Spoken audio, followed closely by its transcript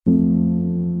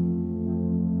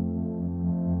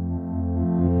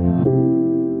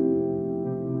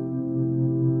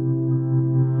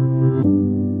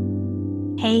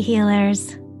Hey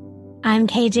healers, I'm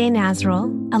KJ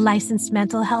Nasrul, a licensed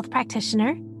mental health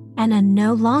practitioner and a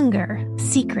no longer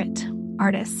secret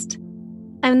artist.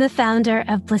 I'm the founder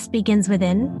of Bliss Begins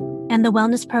Within and the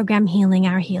wellness program Healing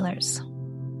Our Healers.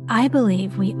 I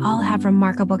believe we all have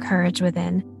remarkable courage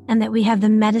within and that we have the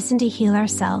medicine to heal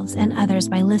ourselves and others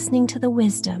by listening to the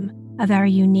wisdom of our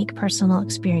unique personal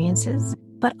experiences,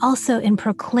 but also in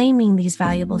proclaiming these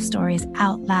valuable stories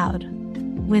out loud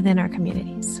within our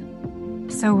communities.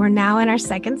 So we're now in our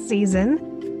second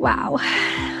season. Wow.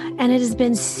 And it has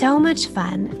been so much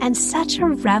fun and such a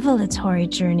revelatory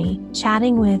journey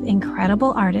chatting with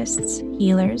incredible artists,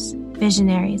 healers,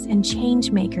 visionaries, and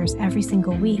change makers every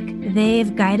single week.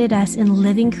 They've guided us in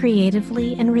living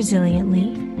creatively and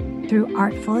resiliently through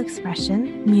artful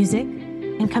expression, music,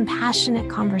 and compassionate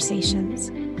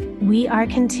conversations. We are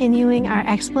continuing our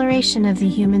exploration of the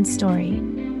human story.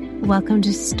 Welcome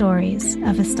to Stories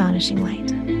of Astonishing Light.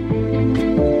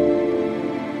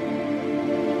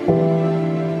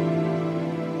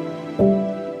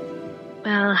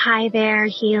 Well, hi there,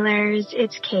 healers.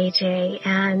 It's KJ,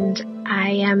 and I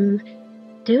am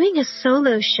doing a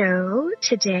solo show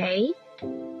today,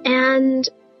 and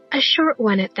a short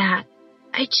one at that.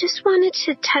 I just wanted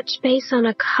to touch base on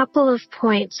a couple of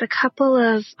points, a couple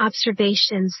of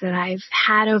observations that I've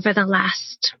had over the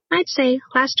last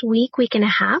week and a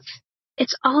half.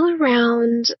 It's all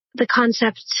around the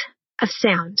concept of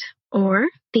sound, or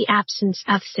the absence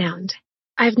of sound.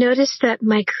 I've noticed that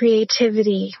my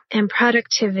creativity and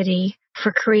productivity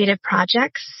for creative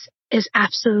projects is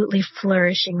absolutely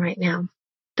flourishing right now.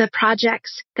 The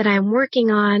projects that I'm working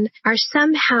on are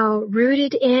somehow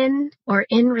rooted in or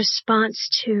in response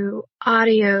to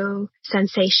audio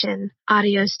sensation,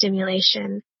 audio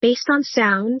stimulation, based on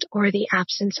sound or the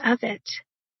absence of it.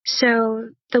 So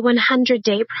the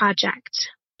 100-day project,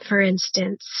 for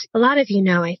instance, a lot of you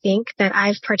know, I think, that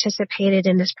I've participated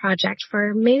in this project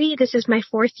for maybe this is my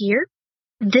 4th year.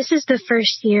 This is the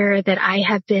first year that I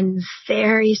have been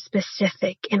very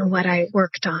specific in what I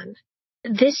worked on.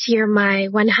 This year, my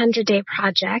 100-day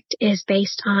project is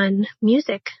based on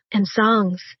music and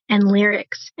songs and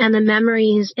lyrics and the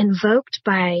memories invoked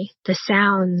by the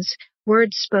sounds,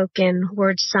 words spoken,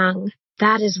 words sung.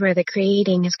 That is where the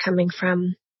creating is coming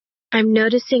from. I'm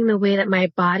noticing the way that my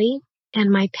body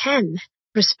and my pen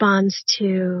responds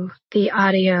to the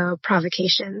audio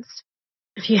provocations.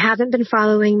 If you haven't been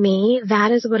following me,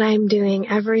 that is what I'm doing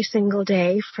every single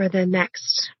day for the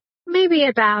next maybe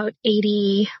about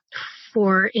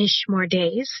 84-ish more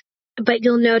days. But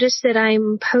you'll notice that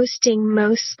I'm posting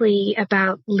mostly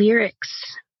about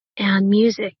lyrics and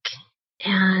music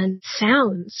and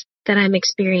sounds that I'm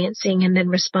experiencing and then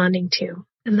responding to.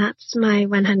 And that's my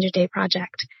 100-day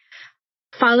project.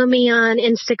 Follow me on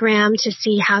Instagram to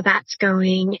see how that's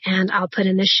going, and I'll put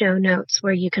in the show notes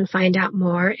where you can find out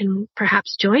more and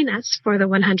perhaps join us for the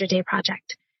 100-day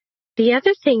project. The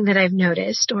other thing that I've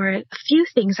noticed, or a few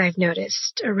things I've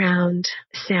noticed around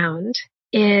sound,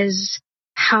 is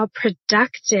how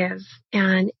productive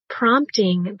and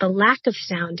prompting the lack of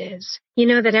sound is. You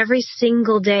know that every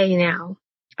single day now,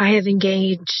 I have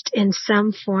engaged in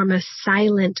some form of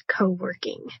silent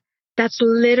co-working. That's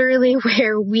literally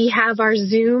where we have our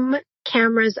Zoom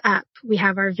cameras up. We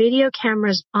have our video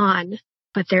cameras on,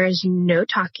 but there is no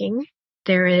talking.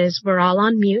 We're all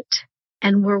on mute,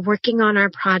 and we're working on our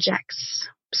projects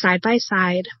side by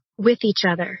side with each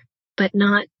other, but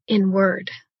not in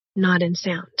word, not in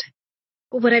sound.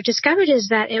 What I've discovered is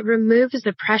that it removes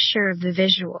the pressure of the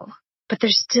visual, but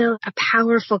there's still a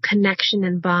powerful connection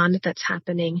and bond that's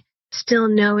happening. Still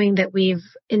knowing that we've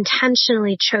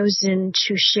intentionally chosen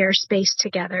to share space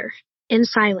together in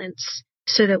silence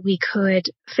so that we could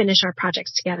finish our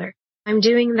projects together. I'm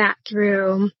doing that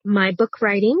through my book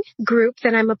writing group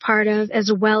that I'm a part of,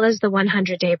 as well as the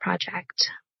 100-day project.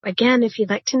 Again, if you'd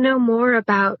like to know more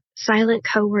about silent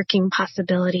co-working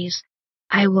possibilities,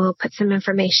 I will put some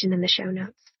information in the show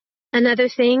notes. Another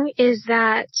thing is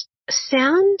that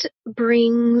sound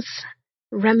brings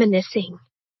reminiscing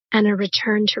and a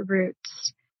return to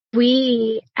roots.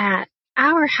 We at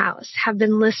our house have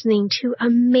been listening to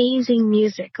amazing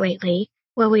music lately.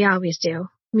 Well, we always do.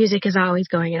 Music is always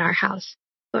going in our house.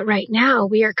 But right now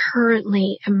we are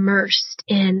currently immersed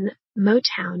in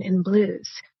Motown and blues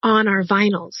on our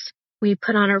vinyls. We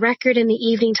put on a record in the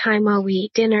evening time while we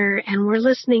eat dinner, and we're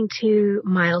listening to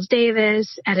Miles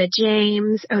Davis, Etta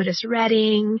James, Otis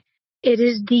Redding. It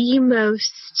is the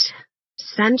most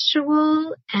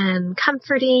sensual and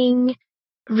comforting.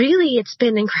 Really, it's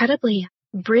been incredibly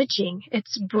bridging.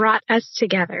 It's brought us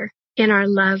together in our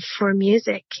love for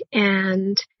music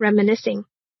and reminiscing.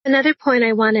 Another point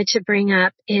I wanted to bring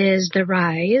up is the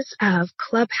rise of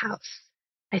Clubhouse.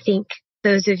 I think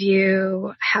those of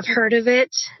you have heard of it,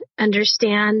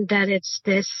 understand that it's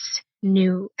this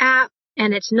new app,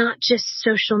 and it's not just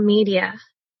social media.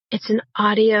 It's an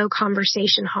audio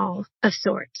conversation hall of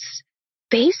sorts.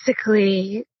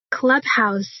 Basically,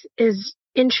 Clubhouse is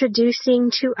introducing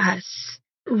to us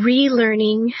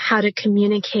relearning how to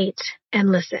communicate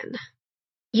and listen.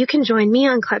 You can join me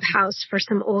on Clubhouse for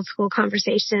some old school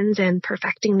conversations and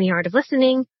perfecting the art of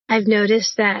listening. I've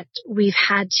noticed that we've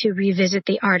had to revisit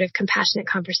the art of compassionate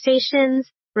conversations,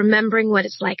 remembering what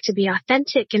it's like to be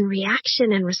authentic in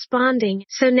reaction and responding.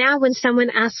 So now when someone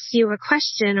asks you a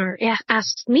question or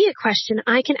asks me a question,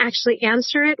 I can actually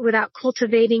answer it without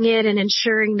cultivating it and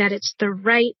ensuring that it's the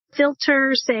right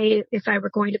filter. Say, if I were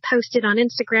going to post it on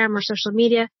Instagram or social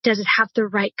media, does it have the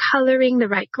right coloring, the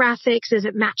right graphics? Is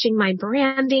it matching my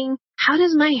branding? How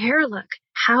does my hair look?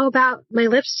 How about my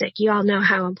lipstick? You all know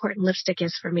how important lipstick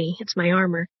is for me. It's my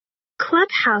armor.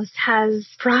 Clubhouse has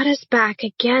brought us back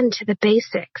again to the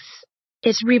basics.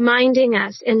 It's reminding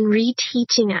us and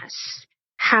reteaching us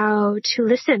how to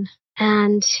listen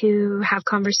and to have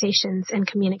conversations and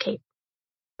communicate.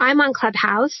 I'm on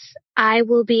Clubhouse. I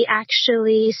will be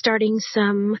actually starting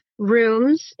some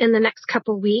rooms in the next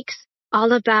couple weeks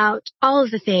all about all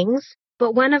of the things.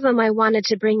 But one of them I wanted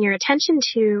to bring your attention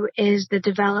to is the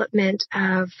development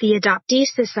of the Adoptee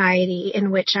Society, in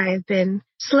which I've been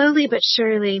slowly but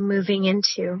surely moving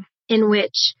into, in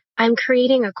which I'm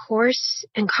creating a course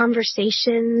and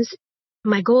conversations.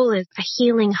 My goal is a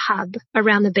healing hub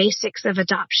around the basics of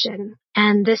adoption,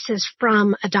 and this is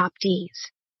from adoptees.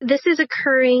 This is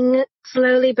occurring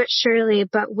slowly but surely,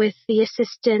 but with the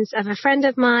assistance of a friend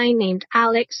of mine named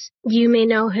Alex. You may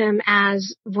know him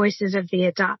as Voices of the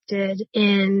Adopted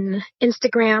in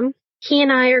Instagram. He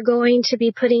and I are going to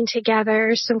be putting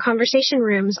together some conversation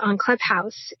rooms on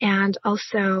Clubhouse and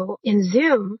also in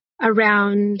Zoom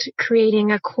around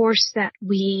creating a course that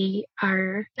we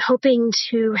are hoping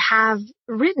to have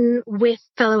written with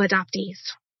fellow adoptees.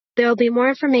 There'll be more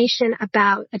information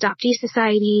about Adoptee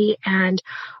Society and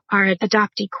our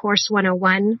Adoptee Course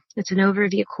 101. It's an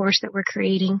overview course that we're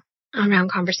creating around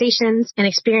conversations and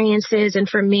experiences. And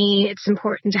for me, it's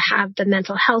important to have the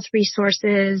mental health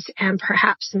resources and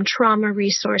perhaps some trauma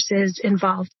resources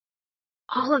involved.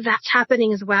 All of that's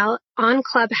happening as well on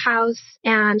Clubhouse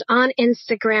and on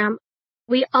Instagram.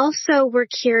 We also were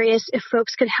curious if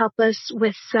folks could help us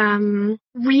with some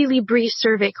really brief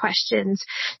survey questions.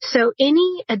 So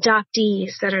any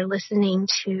adoptees that are listening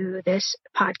to this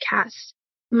podcast,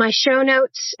 my show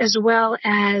notes as well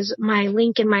as my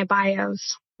link in my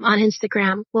bios on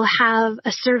Instagram will have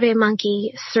a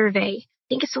SurveyMonkey survey.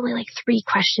 I think it's only like 3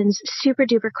 questions, super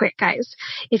duper quick, guys.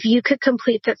 If you could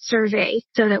complete that survey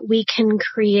so that we can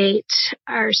create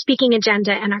our speaking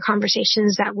agenda and our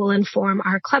conversations that will inform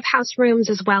our Clubhouse rooms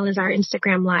as well as our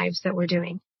Instagram lives that we're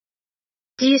doing.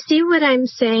 Do you see what I'm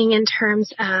saying in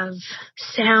terms of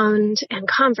sound and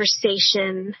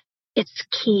conversation? It's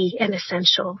key and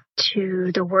essential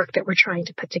to the work that we're trying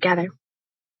to put together.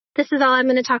 This is all I'm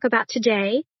going to talk about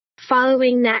today.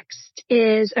 Following next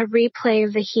is a replay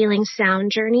of the Healing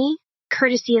Sound Journey,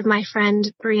 courtesy of my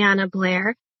friend Brianna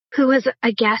Blair, who was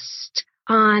a guest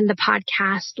on the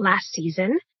podcast last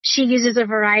season. She uses a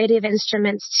variety of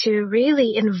instruments to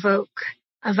really invoke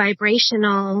a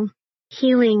vibrational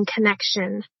healing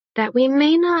connection that we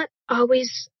may not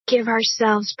always give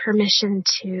ourselves permission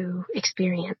to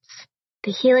experience.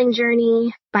 The Healing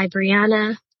Journey by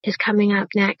Brianna is coming up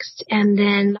next, and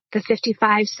then the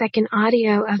 55-second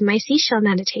audio of my seashell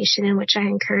meditation, in which I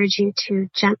encourage you to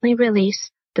gently release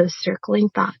those circling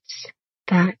thoughts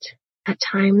that at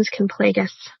times can plague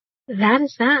us. That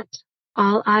is that.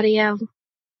 All audio.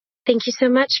 Thank you so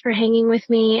much for hanging with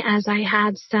me as I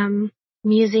had some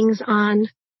musings on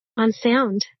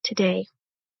sound today.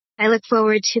 I look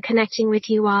forward to connecting with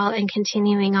you all and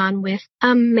continuing on with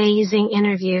amazing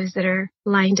interviews that are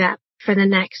lined up for the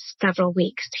next several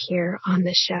weeks here on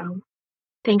the show.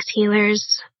 Thanks,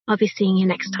 healers. I'll be seeing you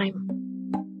next time.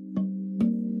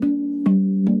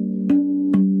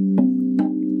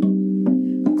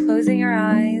 Closing your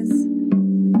eyes.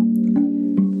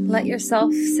 Let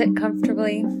yourself sit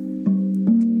comfortably.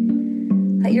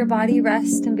 Let your body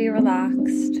rest and be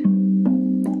relaxed.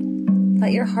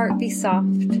 Let your heart be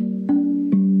soft.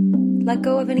 Let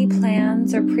go of any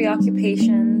plans or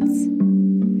preoccupations.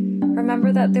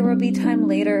 Remember that there will be time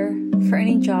later for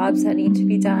any jobs that need to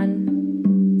be done.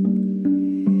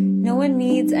 No one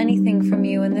needs anything from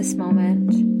you in this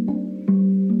moment.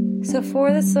 So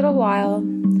for this little while,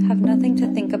 have nothing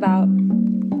to think about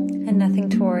and nothing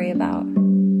to worry about.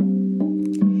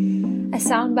 I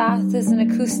sound bath is an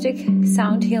acoustic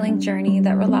sound healing journey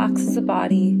that relaxes the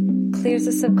body, clears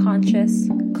the subconscious,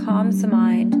 calms the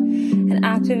mind, and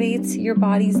activates your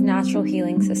body's natural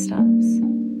healing systems.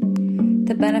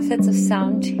 The benefits of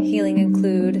sound healing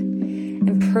include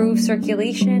improved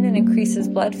circulation and increases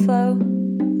blood flow,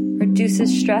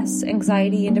 reduces stress,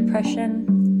 anxiety, and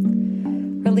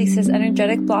depression, releases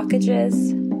energetic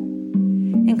blockages,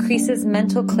 increases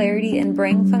mental clarity and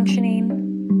brain functioning,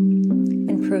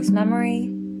 improves memory,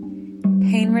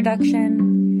 pain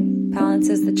reduction,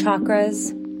 balances the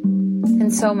chakras,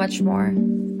 and so much more.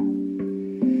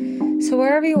 So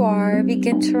wherever you are,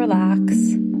 begin to relax.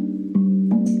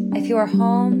 If you are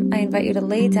home, I invite you to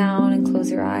lay down and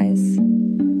close your eyes.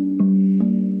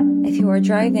 If you are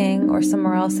driving or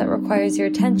somewhere else that requires your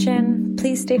attention,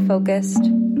 please stay focused,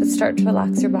 but start to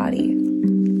relax your body.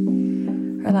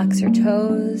 Relax your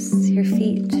toes, your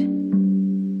feet,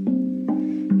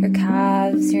 your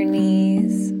calves, your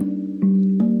knees.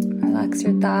 Relax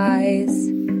your thighs,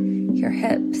 your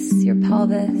hips, your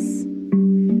pelvis.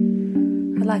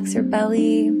 Relax your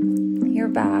belly, your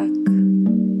back,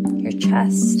 your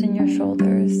chest, and your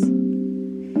shoulders.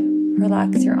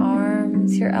 Relax your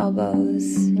arms, your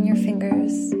elbows, and your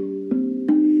fingers.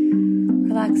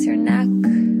 Relax your neck,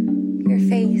 your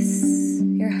face,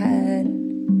 your head.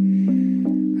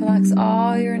 Relax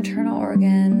all your internal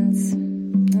organs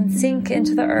and sink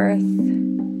into the earth.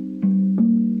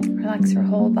 Relax your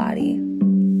whole body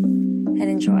and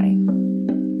enjoy.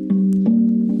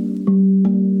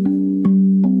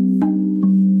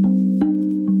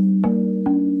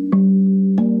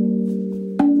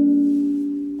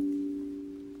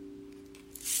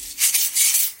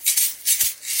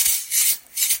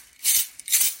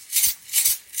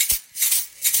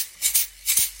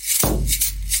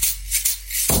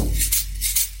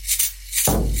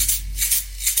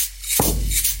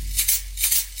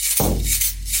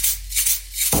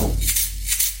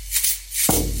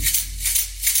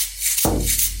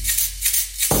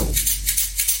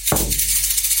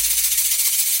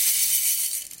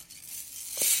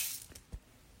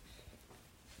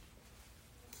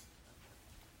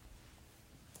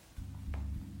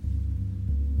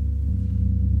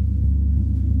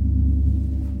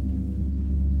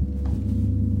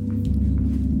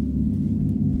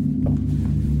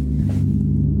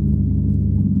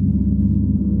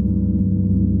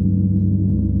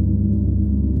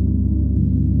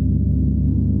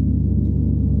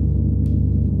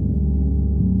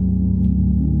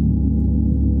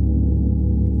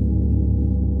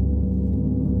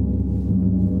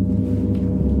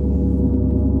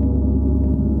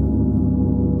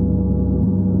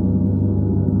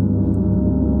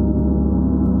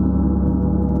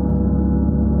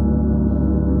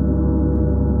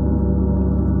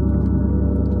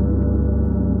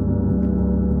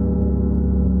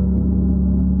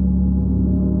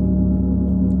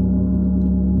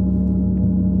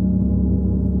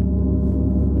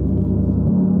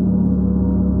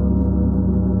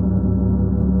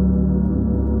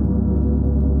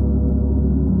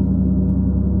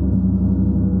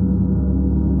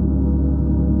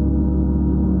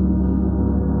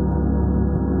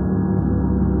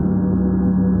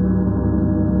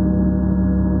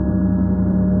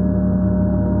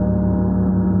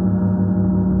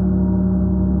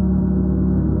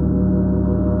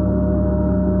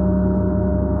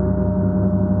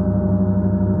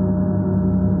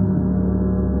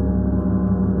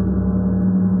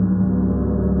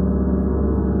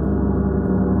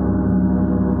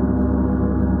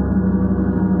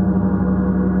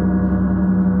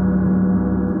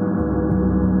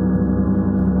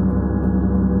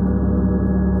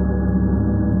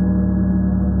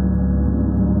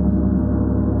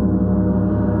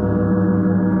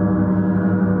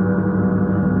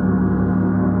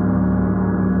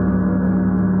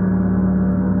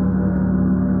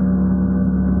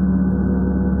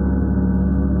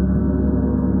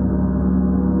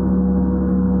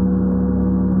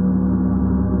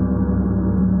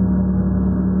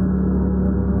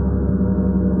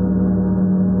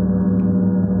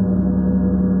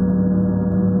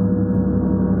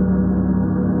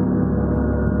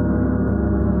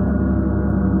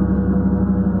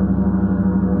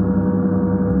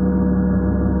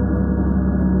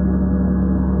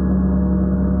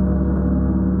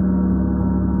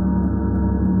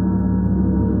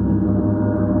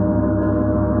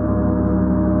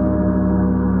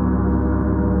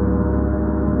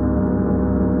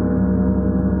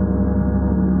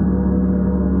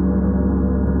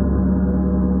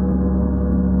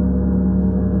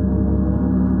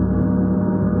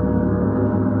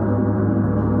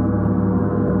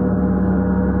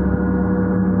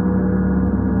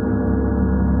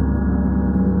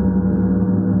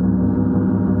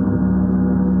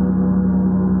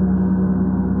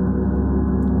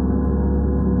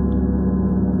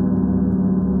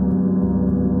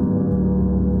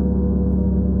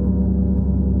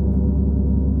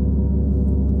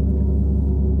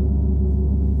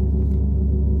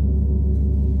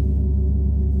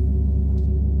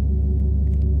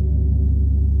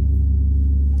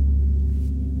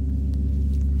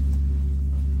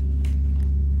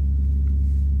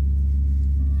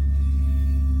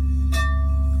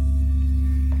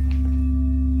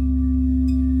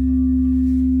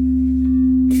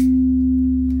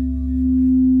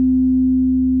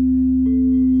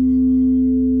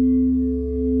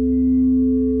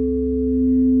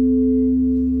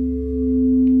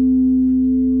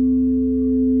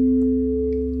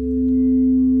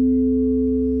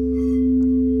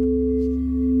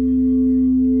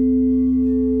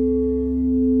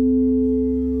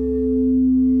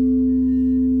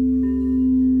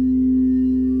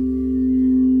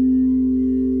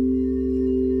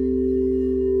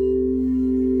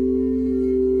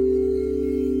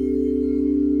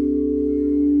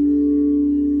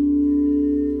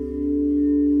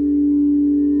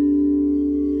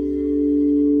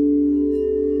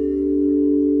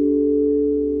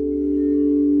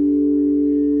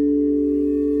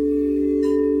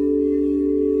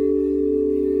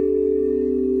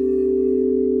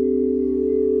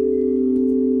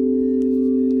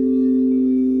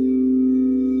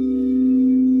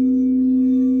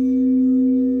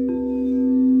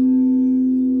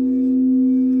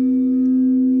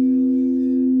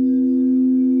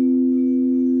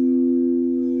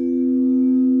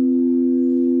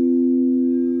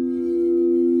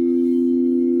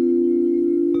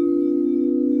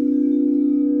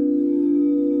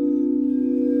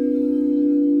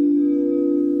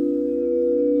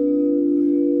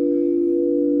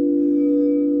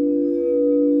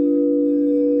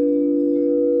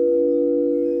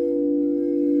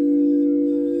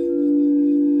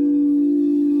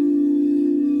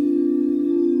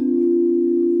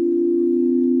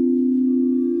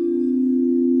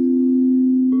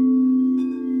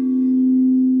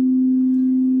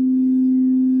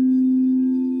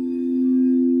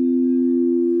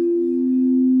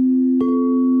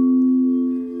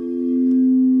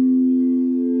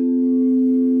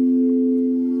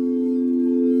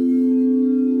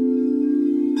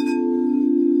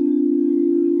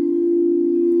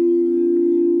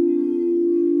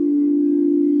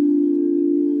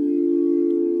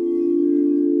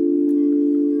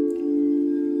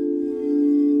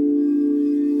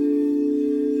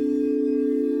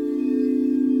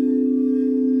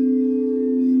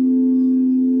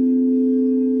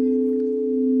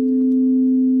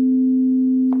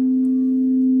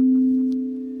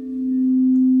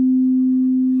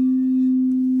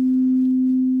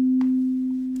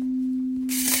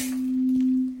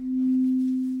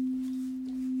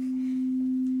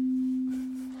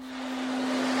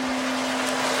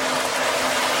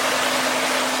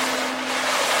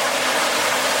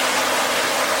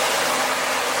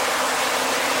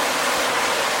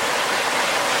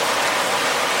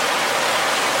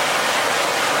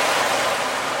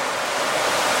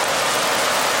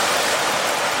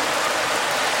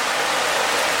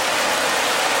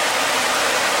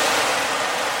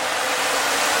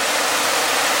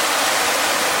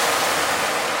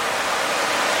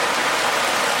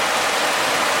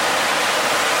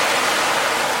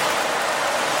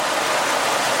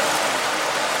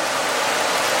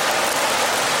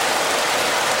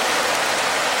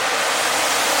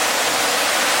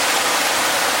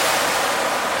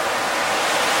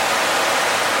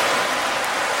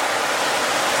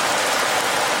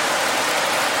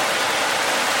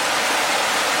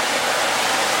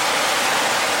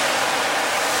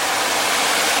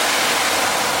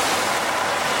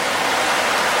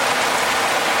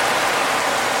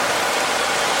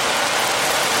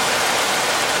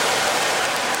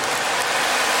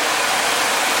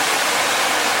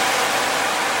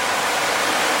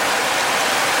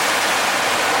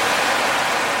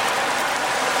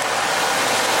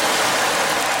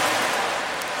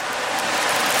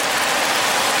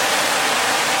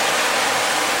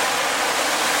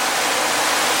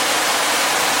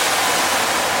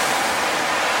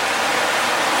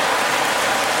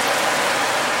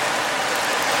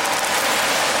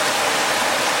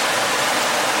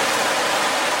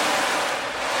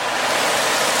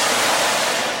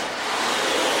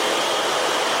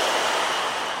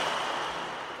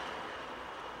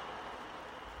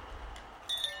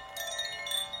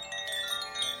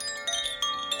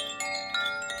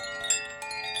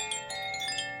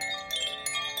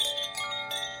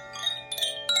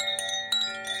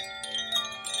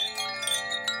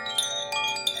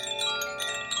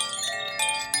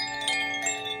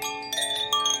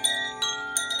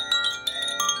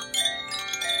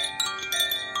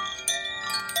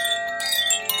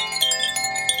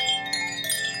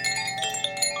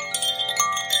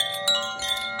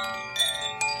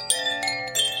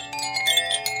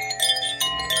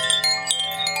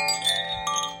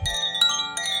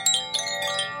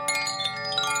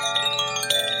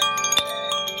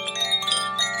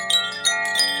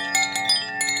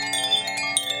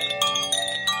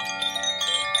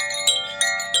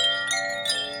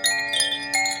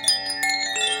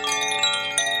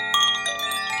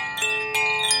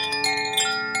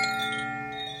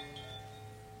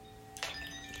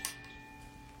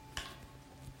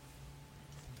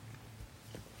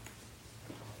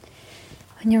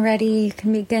 When you're ready, you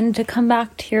can begin to come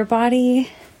back to your body,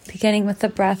 beginning with the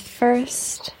breath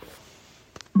first.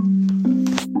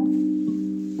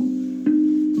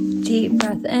 Deep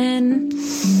breath in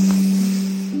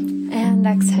and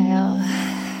exhale.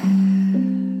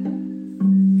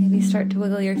 Maybe start to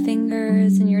wiggle your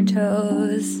fingers and your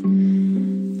toes,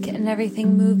 getting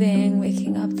everything moving,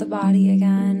 waking up the body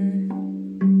again.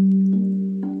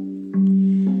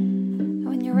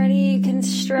 When you're ready, you can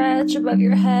stretch above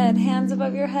your head, hands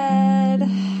above your head.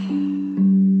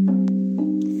 And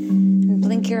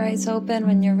blink your eyes open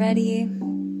when you're ready.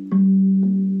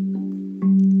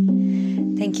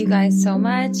 Thank you guys so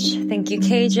much. Thank you,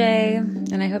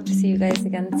 KJ. And I hope to see you guys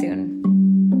again soon.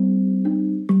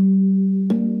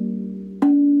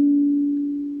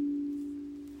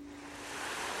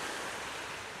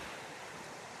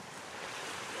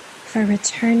 For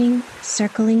returning,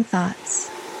 circling thoughts,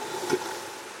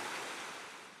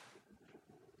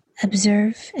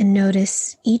 observe and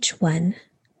notice each one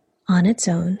on its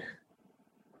own,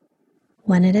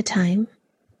 one at a time,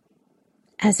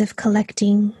 as if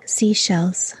collecting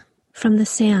seashells from the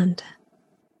sand.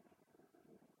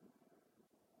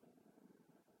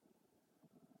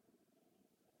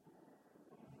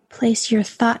 Place your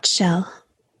thought shell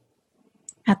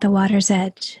at the water's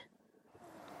edge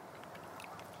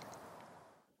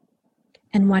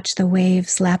and watch the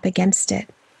waves lap against it,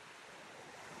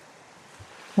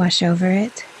 wash over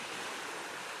it,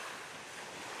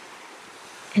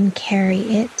 and carry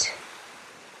it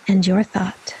and your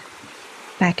thought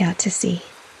back out to sea.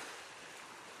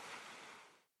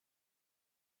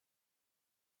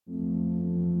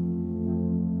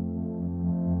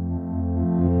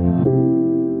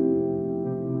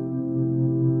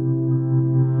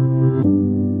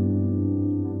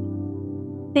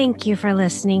 Thank you for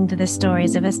listening to the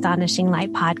Stories of Astonishing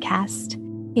Light podcast.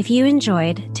 If you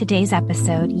enjoyed today's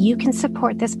episode, you can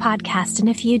support this podcast in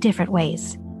a few different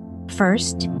ways.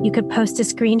 First, you could post a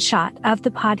screenshot of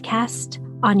the podcast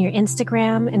on your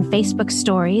Instagram and Facebook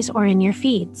stories or in your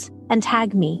feeds and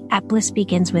tag me at Bliss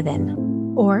Begins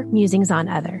Within or Musings on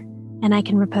Other, and I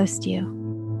can repost you.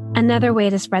 Another way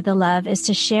to spread the love is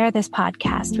to share this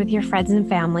podcast with your friends and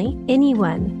family,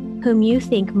 anyone whom you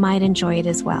think might enjoy it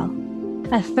as well.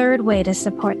 A third way to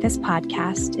support this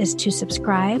podcast is to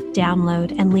subscribe,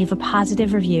 download, and leave a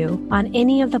positive review on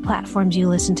any of the platforms you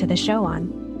listen to the show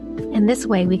on. In this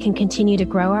way, we can continue to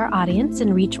grow our audience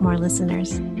and reach more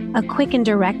listeners. A quick and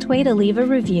direct way to leave a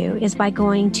review is by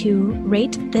going to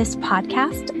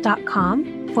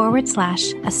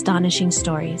ratethispodcast.com/astonishing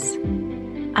stories.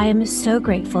 I am so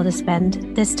grateful to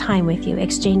spend this time with you,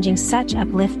 exchanging such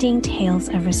uplifting tales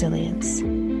of resilience.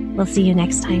 We'll see you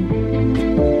next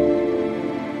time.